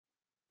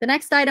The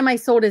next item I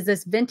sold is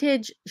this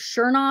vintage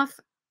Chernoff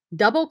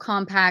double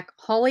compact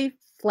Holly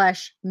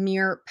Flesh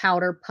Mirror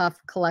Powder Puff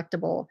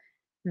collectible.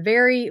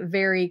 Very,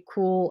 very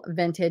cool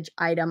vintage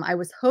item. I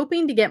was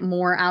hoping to get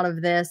more out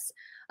of this.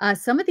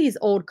 Some of these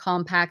old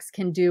compacts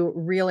can do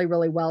really,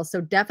 really well. So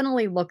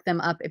definitely look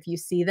them up if you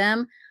see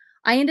them.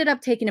 I ended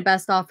up taking a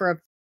best offer of.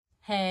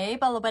 Hey,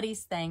 Bolo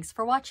Buddies, thanks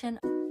for watching.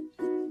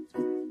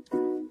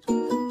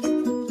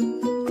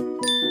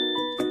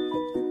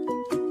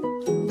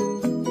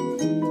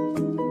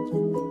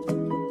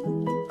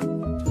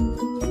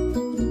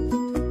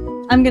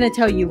 I'm going to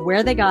tell you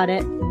where they got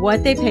it,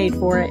 what they paid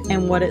for it,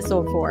 and what it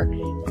sold for.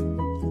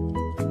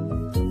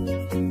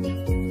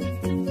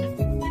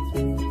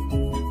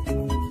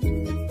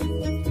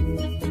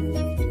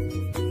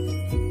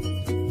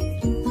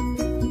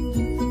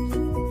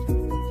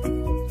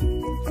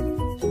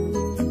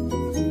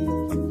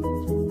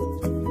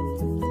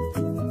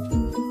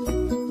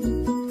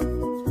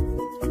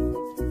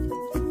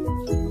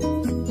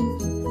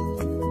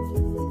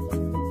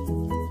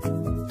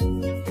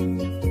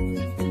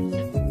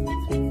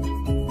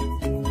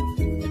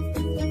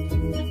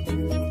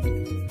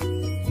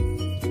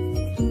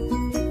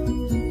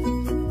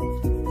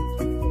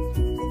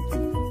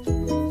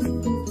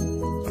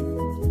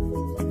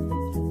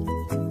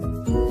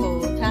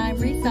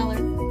 Reseller.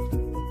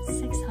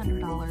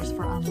 $600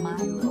 for a My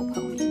Little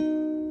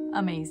Pony.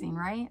 Amazing,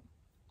 right?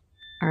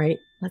 All right,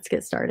 let's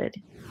get started.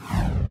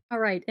 All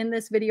right, in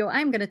this video,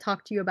 I'm going to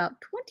talk to you about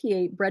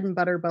 28 bread and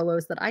butter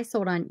bolos that I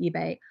sold on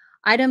eBay.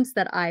 Items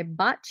that I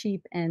bought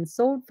cheap and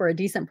sold for a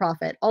decent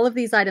profit. All of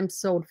these items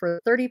sold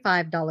for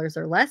 $35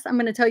 or less. I'm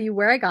going to tell you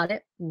where I got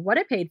it, what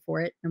I paid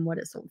for it, and what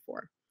it sold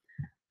for.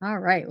 All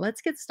right,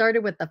 let's get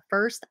started with the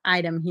first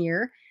item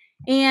here.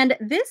 And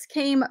this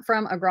came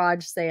from a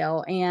garage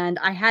sale, and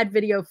I had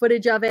video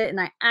footage of it, and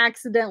I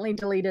accidentally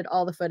deleted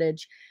all the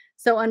footage.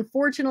 So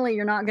unfortunately,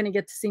 you're not going to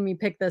get to see me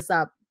pick this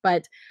up,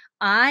 but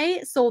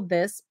I sold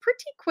this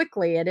pretty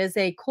quickly. It is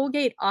a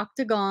Colgate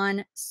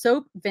Octagon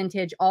soap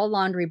vintage all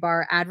laundry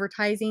bar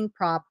advertising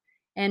prop,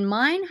 and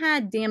mine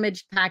had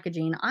damaged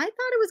packaging. I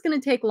thought it was going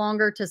to take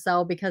longer to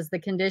sell because the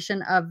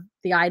condition of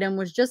the item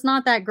was just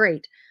not that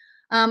great.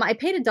 I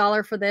paid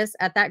 $1 for this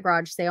at that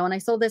garage sale, and I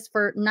sold this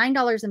for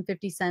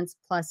 $9.50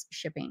 plus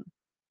shipping.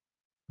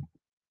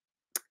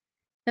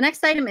 The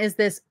next item is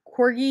this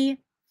Corgi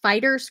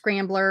Fighter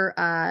Scrambler.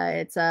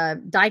 It's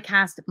a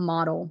die-cast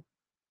model.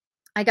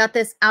 I got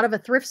this out of a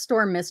thrift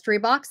store mystery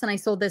box, and I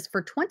sold this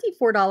for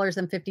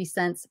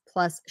 $24.50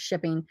 plus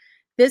shipping.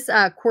 This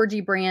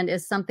Corgi brand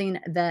is something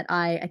that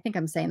I think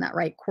I'm saying that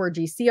right,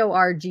 Corgi,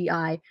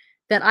 C-O-R-G-I,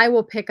 that I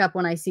will pick up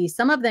when I see.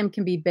 Some of them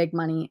can be big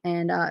money,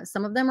 and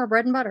some of them are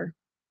bread and butter.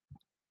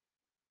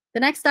 The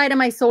next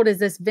item I sold is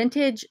this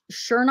vintage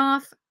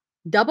Chernoff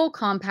double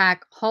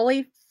compact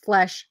Holly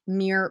Flesh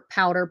Mirror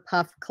Powder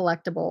Puff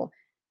collectible.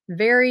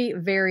 Very,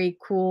 very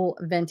cool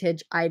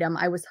vintage item.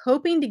 I was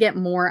hoping to get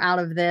more out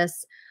of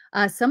this.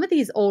 Some of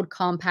these old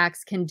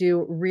compacts can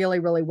do really,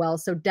 really well.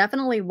 So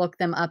definitely look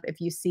them up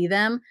if you see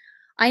them.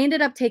 I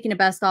ended up taking a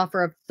best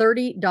offer of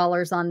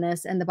 $30 on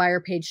this, and the buyer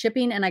paid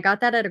shipping, and I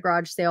got that at a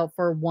garage sale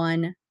for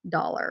 $1.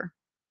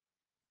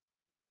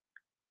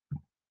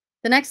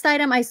 The next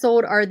item I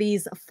sold are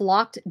these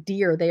flocked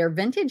deer. They are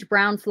vintage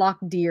brown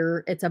flocked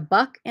deer. It's a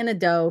buck and a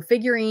doe.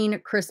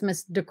 Figurine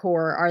Christmas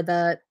decor are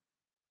the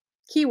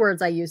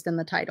keywords I used in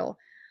the title.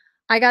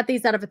 I got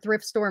these out of a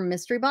thrift store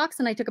mystery box,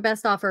 and I took a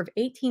best offer of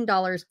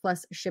 $18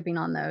 plus shipping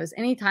on those.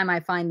 Anytime I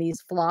find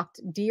these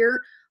flocked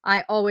deer,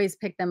 I always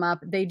pick them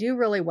up. They do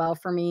really well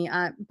for me.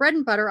 Bread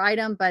and butter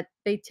item, but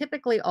they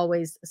typically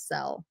always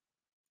sell.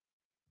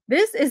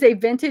 This is a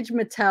vintage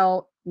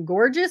Mattel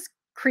Gorgeous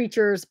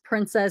Creatures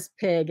Princess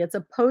Pig. It's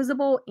a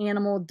posable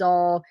animal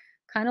doll.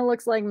 Kind of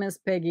looks like Miss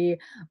Piggy,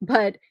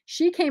 but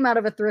she came out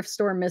of a thrift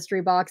store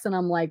mystery box, and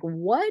I'm like,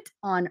 what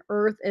on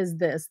earth is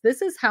this?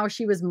 This is how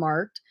she was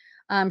marked.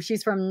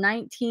 She's from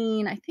I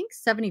think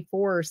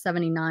 74 or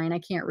 79. I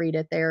can't read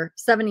it there.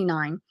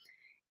 79.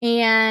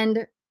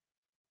 And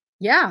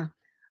yeah,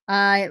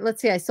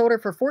 let's see. I sold her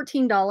for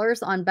 $14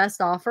 on best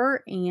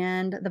offer,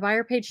 and the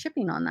buyer paid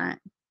shipping on that.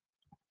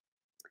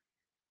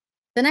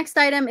 The next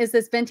item is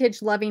this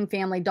vintage Loving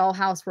Family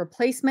dollhouse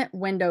replacement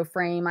window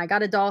frame. I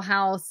got a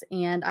dollhouse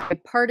and I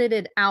parted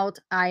it out.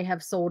 I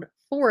have sold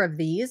 4 of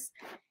these,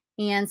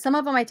 and some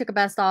of them I took a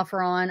best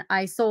offer on.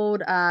 I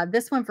sold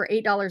this one for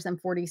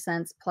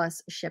 $8.40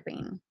 plus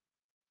shipping.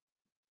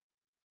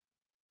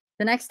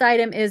 The next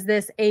item is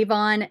this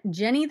Avon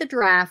Jenny the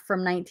Giraffe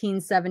from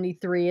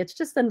 1973. It's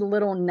just a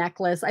little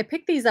necklace. I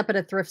picked these up at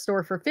a thrift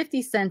store for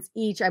 50 cents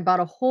each. I bought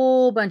a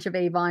whole bunch of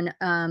Avon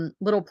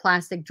little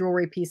plastic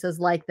jewelry pieces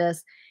like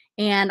this,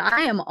 and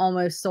I am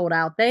almost sold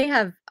out.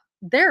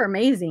 They're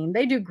amazing.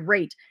 They do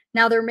great.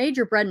 Now, they're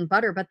major bread and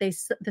butter, but the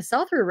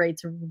sell-through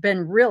rates have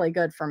been really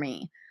good for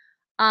me.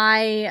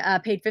 I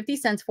paid 50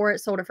 cents for it,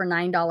 sold it for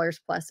 $9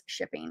 plus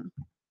shipping.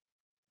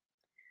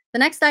 The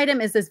next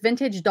item is this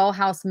vintage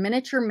dollhouse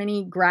miniature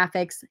mini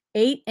graphics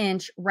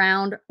 8-inch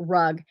round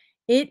rug.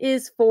 It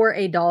is for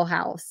a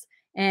dollhouse.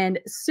 and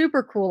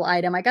super cool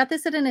item. I got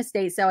this at an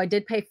estate sale. I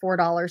did pay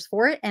 $4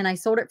 for it, and I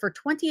sold it for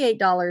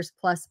 $28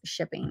 plus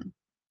shipping.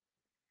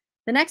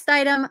 The next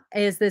item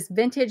is this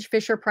vintage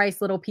Fisher Price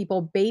Little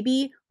People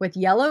baby with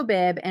yellow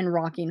bib and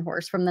rocking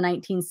horse from the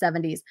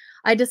 1970s.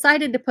 I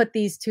decided to put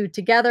these two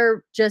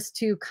together just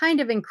to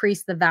kind of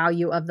increase the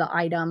value of the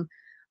item.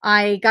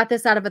 I got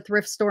this out of a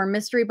thrift store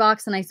mystery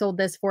box, and I sold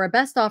this for a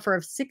best offer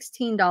of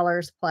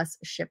 $16 plus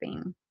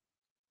shipping.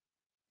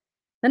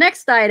 The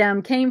next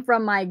item came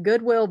from my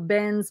Goodwill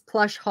bins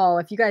plush haul.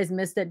 If you guys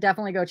missed it,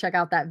 definitely go check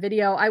out that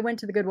video. I went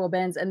to the Goodwill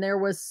bins and there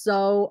was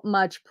so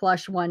much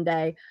plush one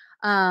day.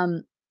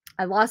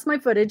 I lost my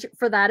footage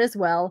for that as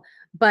well,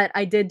 but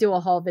I did do a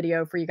haul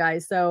video for you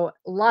guys. So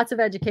lots of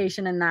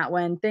education in that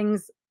one.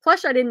 Things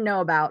plush I didn't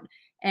know about,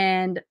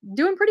 and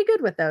doing pretty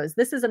good with those.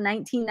 This is a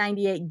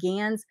 1998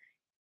 Gans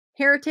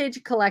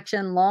Heritage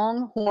Collection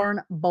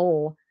Longhorn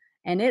Bowl,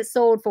 and it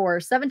sold for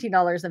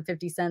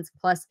 $17.50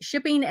 plus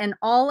shipping, and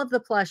all of the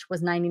plush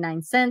was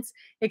 99 cents,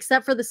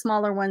 except for the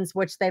smaller ones,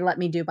 which they let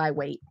me do by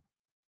weight.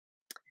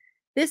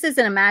 This is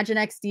an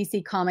Imaginext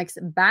DC Comics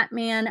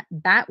Batman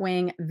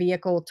Batwing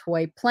vehicle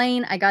toy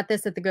plane. I got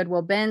this at the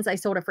Goodwill bins. I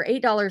sold it for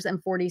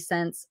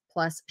 $8.40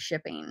 plus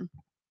shipping.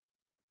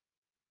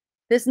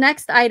 This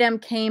next item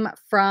came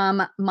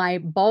from my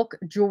bulk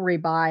jewelry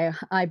buy.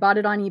 I bought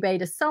it on eBay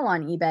to sell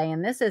on eBay,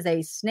 and this is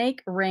a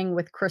snake ring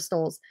with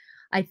crystals.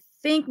 I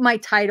think my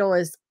title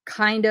is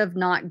kind of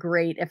not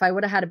great. If I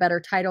would have had a better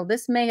title,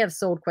 this may have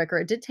sold quicker.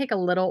 It did take a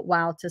little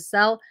while to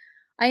sell.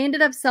 I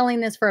ended up selling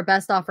this for a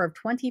best offer of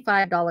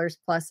 $25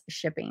 plus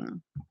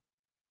shipping.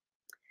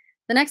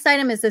 The next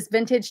item is this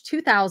vintage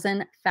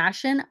 2000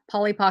 fashion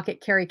Polly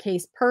Pocket carry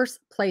case purse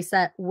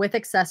playset with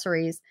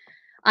accessories.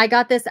 I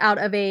got this out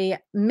of a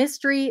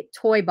mystery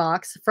toy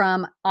box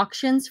from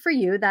Auctions for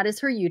You. That is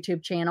her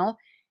YouTube channel.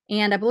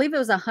 And I believe it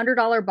was a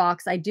 $100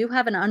 box. I do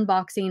have an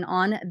unboxing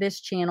on this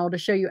channel to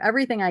show you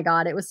everything I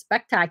got. It was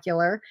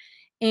spectacular.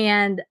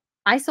 And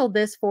I sold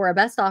this for a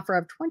best offer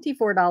of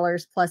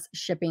 $24 plus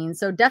shipping.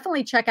 So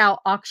definitely check out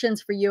Auctions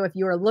for You if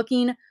you are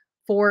looking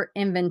for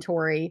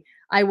inventory.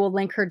 I will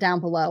link her down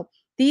below.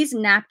 These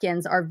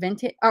napkins are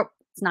vintage. Oh,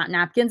 it's not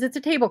napkins. It's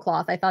a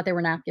tablecloth. I thought they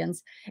were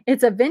napkins.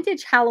 It's a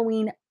vintage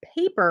Halloween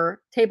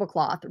paper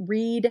tablecloth,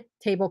 reed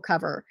table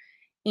cover.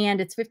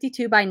 And it's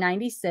 52 by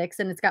 96.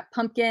 And it's got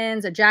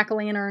pumpkins, a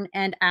jack-o'-lantern,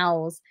 and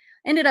owls.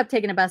 Ended up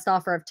taking a best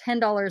offer of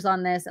 $10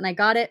 on this. And I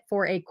got it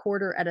for a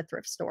quarter at a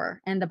thrift store.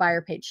 And the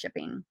buyer paid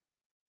shipping.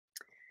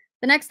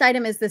 The next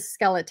item is this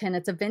skeleton.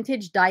 It's a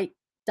vintage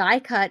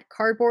die-cut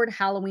cardboard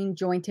Halloween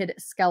jointed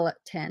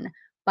skeleton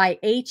by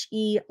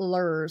H.E.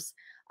 Lurs.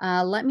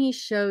 Let me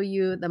show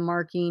you the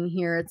marking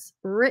here. It's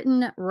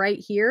written right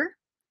here.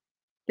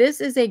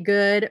 This is a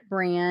good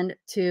brand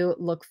to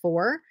look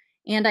for.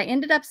 And I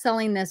ended up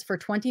selling this for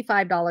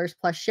 $25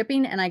 plus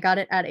shipping, and I got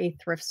it at a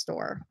thrift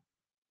store.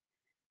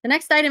 The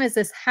next item is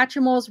this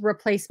Hatchimals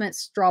replacement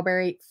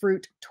strawberry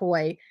fruit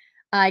toy.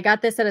 I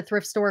got this at a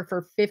thrift store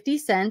for 50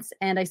 cents,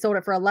 and I sold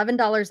it for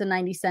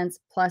 $11.90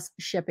 plus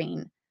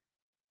shipping.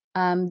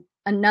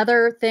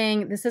 Another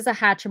thing, this is a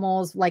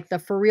Hatchimals, like the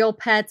For Real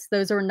Pets.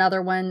 Those are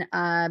another one.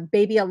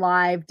 Baby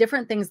Alive,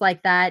 different things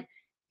like that.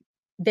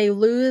 They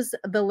lose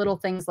the little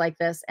things like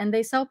this, and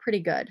they sell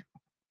pretty good.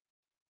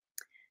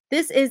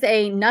 This is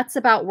a Nuts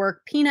About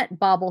Work peanut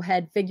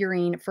bobblehead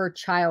figurine for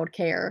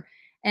childcare.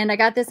 And I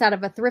got this out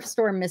of a thrift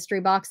store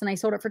mystery box, and I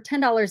sold it for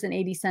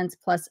 $10.80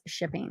 plus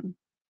shipping.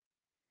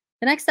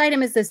 The next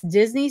item is this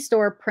Disney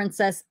Store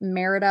Princess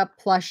Merida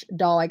plush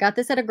doll. I got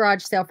this at a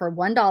garage sale for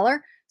 $1.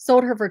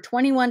 Sold her for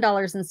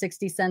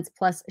 $21.60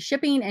 plus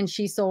shipping, and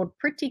she sold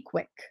pretty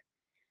quick.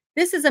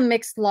 This is a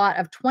mixed lot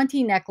of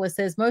 20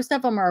 necklaces. Most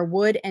of them are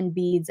wood and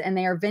beads, and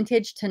they are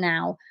vintage to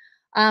now.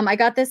 I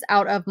got this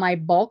out of my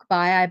bulk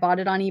buy. I bought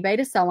it on eBay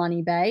to sell on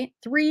eBay.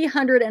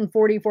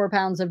 344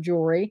 pounds of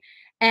jewelry,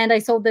 and I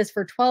sold this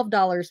for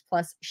 $12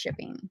 plus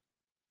shipping.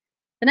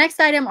 The next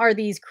item are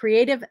these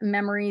Creative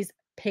Memories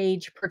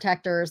page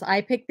protectors.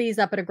 I picked these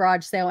up at a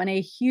garage sale in a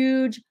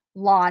huge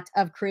lot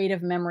of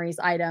Creative Memories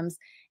items,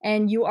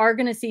 and you are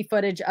going to see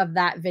footage of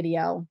that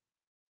video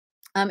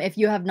if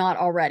you have not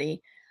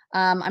already.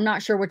 I'm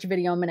not sure which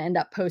video I'm going to end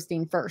up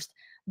posting first,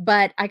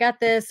 but I got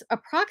this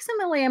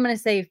approximately, I'm going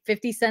to say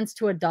 50 cents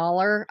to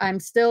 $1. I'm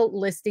still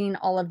listing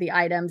all of the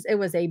items. It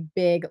was a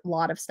big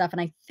lot of stuff,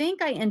 and I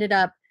think I ended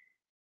up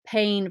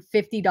paying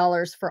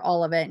 $50 for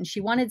all of it, and she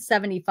wanted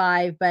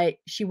 75, but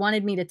she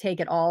wanted me to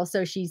take it all.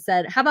 So she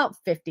said, how about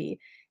 50?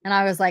 And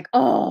I was like,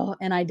 oh,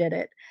 and I did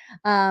it.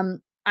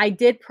 I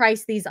did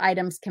price these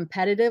items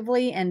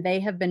competitively, and they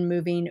have been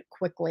moving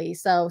quickly.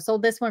 So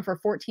sold this one for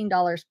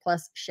 $14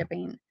 plus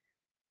shipping.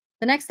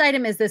 The next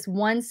item is this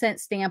 1-cent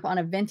stamp on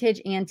a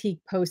vintage antique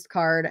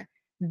postcard.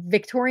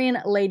 Victorian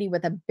lady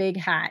with a big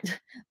hat.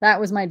 That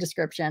was my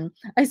description.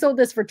 I sold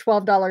this for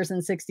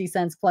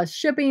 $12.60 plus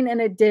shipping,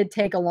 and it did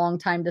take a long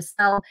time to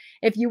sell.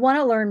 If you want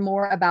to learn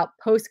more about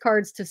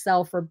postcards to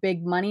sell for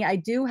big money, I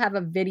do have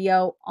a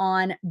video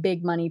on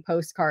big money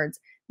postcards.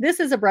 This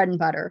is a bread and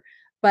butter,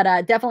 but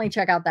definitely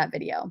check out that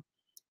video.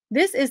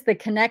 This is the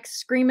Connect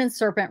Screamin'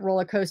 Serpent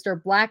roller coaster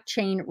black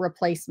chain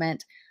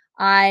replacement.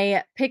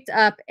 I picked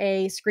up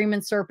a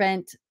Screamin'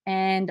 Serpent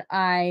and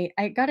I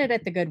got it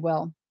at the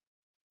Goodwill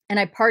and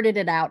I parted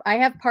it out. I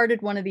have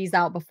parted one of these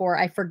out before.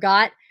 I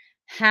forgot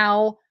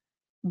how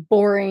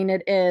boring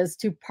it is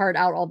to part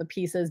out all the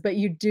pieces, but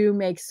you do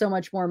make so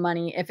much more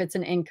money if it's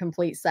an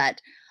incomplete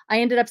set.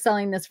 I ended up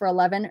selling this for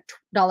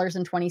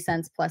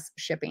 $11.20 plus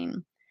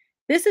shipping.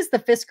 This is the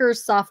Fiskars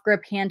Soft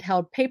Grip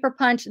Handheld Paper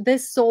Punch.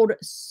 This sold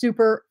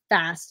super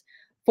fast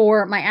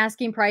for my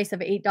asking price of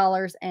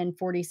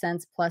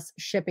 $8.40 plus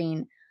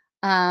shipping.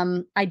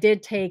 I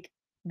did take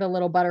the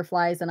little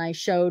butterflies and I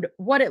showed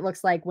what it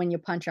looks like when you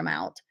punch them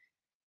out.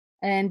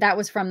 And that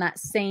was from that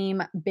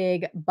same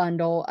big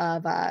bundle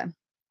of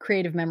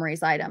Creative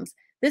Memories items.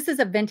 This is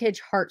a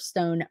vintage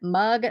Hearthstone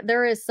mug.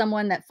 There is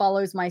someone that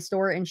follows my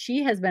store and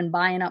she has been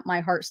buying up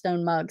my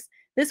Hearthstone mugs.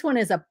 This one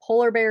is a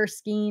polar bear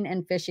skiing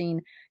and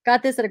fishing.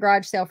 Got this at a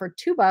garage sale for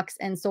 $2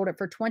 and sold it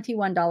for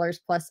 $21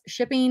 plus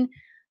shipping.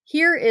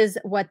 Here is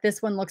what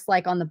this one looks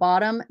like on the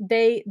bottom.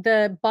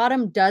 The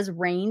bottom does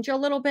range a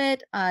little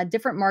bit,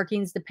 different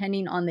markings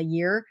depending on the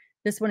year.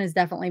 This one is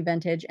definitely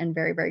vintage and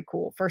very, very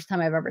cool. First time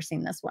I've ever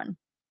seen this one.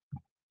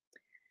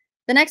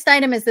 The next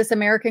item is this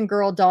American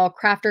Girl doll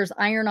Crafters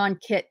Iron-On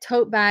Kit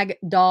tote bag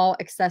doll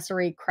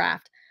accessory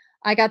craft.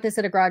 I got this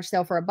at a garage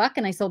sale for $1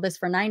 and I sold this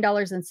for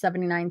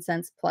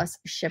 $9.79 plus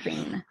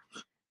shipping.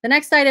 The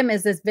next item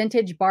is this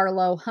vintage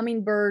Bolo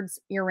hummingbirds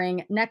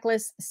earring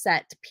necklace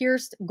set,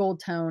 pierced gold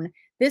tone.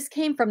 This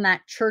came from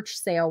that church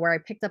sale where I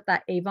picked up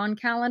that Avon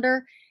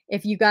calendar.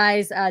 If you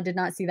guys did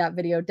not see that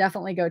video,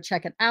 definitely go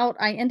check it out.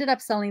 I ended up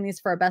selling these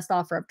for a best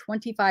offer of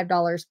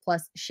 $25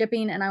 plus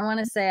shipping. And I want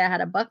to say I had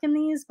 $1 in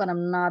these, but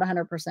I'm not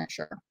 100%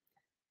 sure.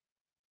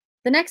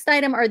 The next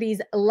item are these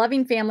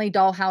Loving Family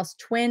Dollhouse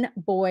Twin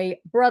Boy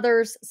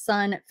Brothers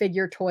Son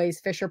Figure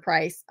Toys Fisher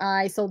Price.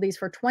 I sold these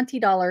for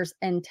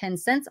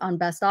 $20.10 on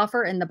best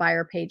offer and the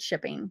buyer paid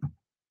shipping.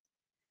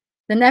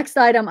 The next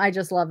item, I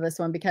just love this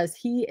one because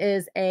he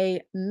is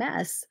a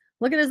mess.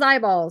 Look at his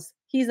eyeballs.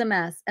 He's a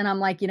mess. And I'm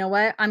like, you know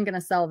what? I'm going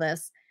to sell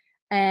this.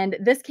 And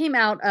this came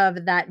out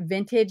of that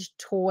Vintage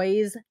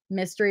Toys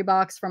mystery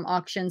box from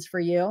Auctions for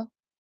You.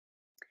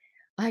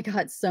 I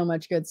got so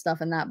much good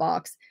stuff in that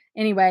box.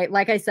 Anyway,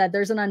 like I said,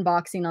 there's an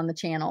unboxing on the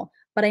channel,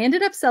 but I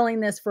ended up selling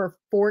this for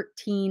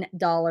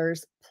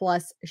 $14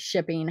 plus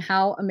shipping.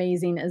 How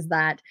amazing is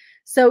that?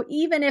 So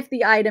even if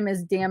the item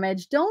is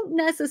damaged, don't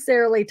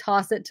necessarily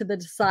toss it to the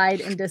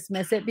side and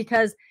dismiss it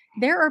because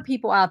there are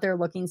people out there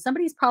looking.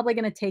 Somebody's probably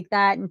going to take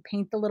that and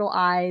paint the little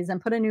eyes and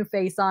put a new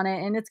face on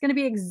it. And it's going to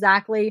be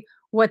exactly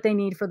what they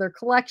need for their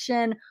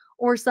collection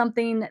or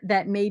something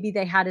that maybe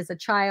they had as a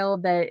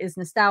child that is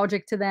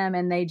nostalgic to them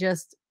and they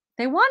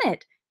want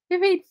it. They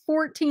paid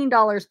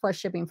 $14 plus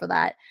shipping for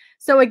that.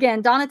 So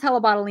again,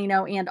 Donatella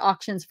Bottolino and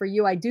Auctions for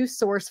You, I do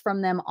source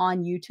from them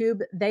on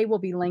YouTube. They will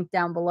be linked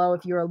down below.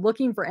 If you're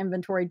looking for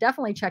inventory,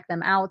 definitely check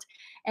them out.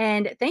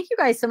 And thank you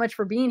guys so much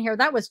for being here.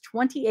 That was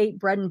 28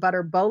 bread and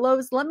butter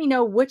bolos. Let me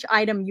know which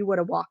item you would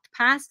have walked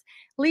past.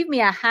 Leave me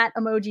a hat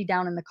emoji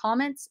down in the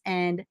comments.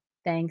 And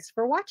thanks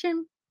for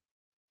watching.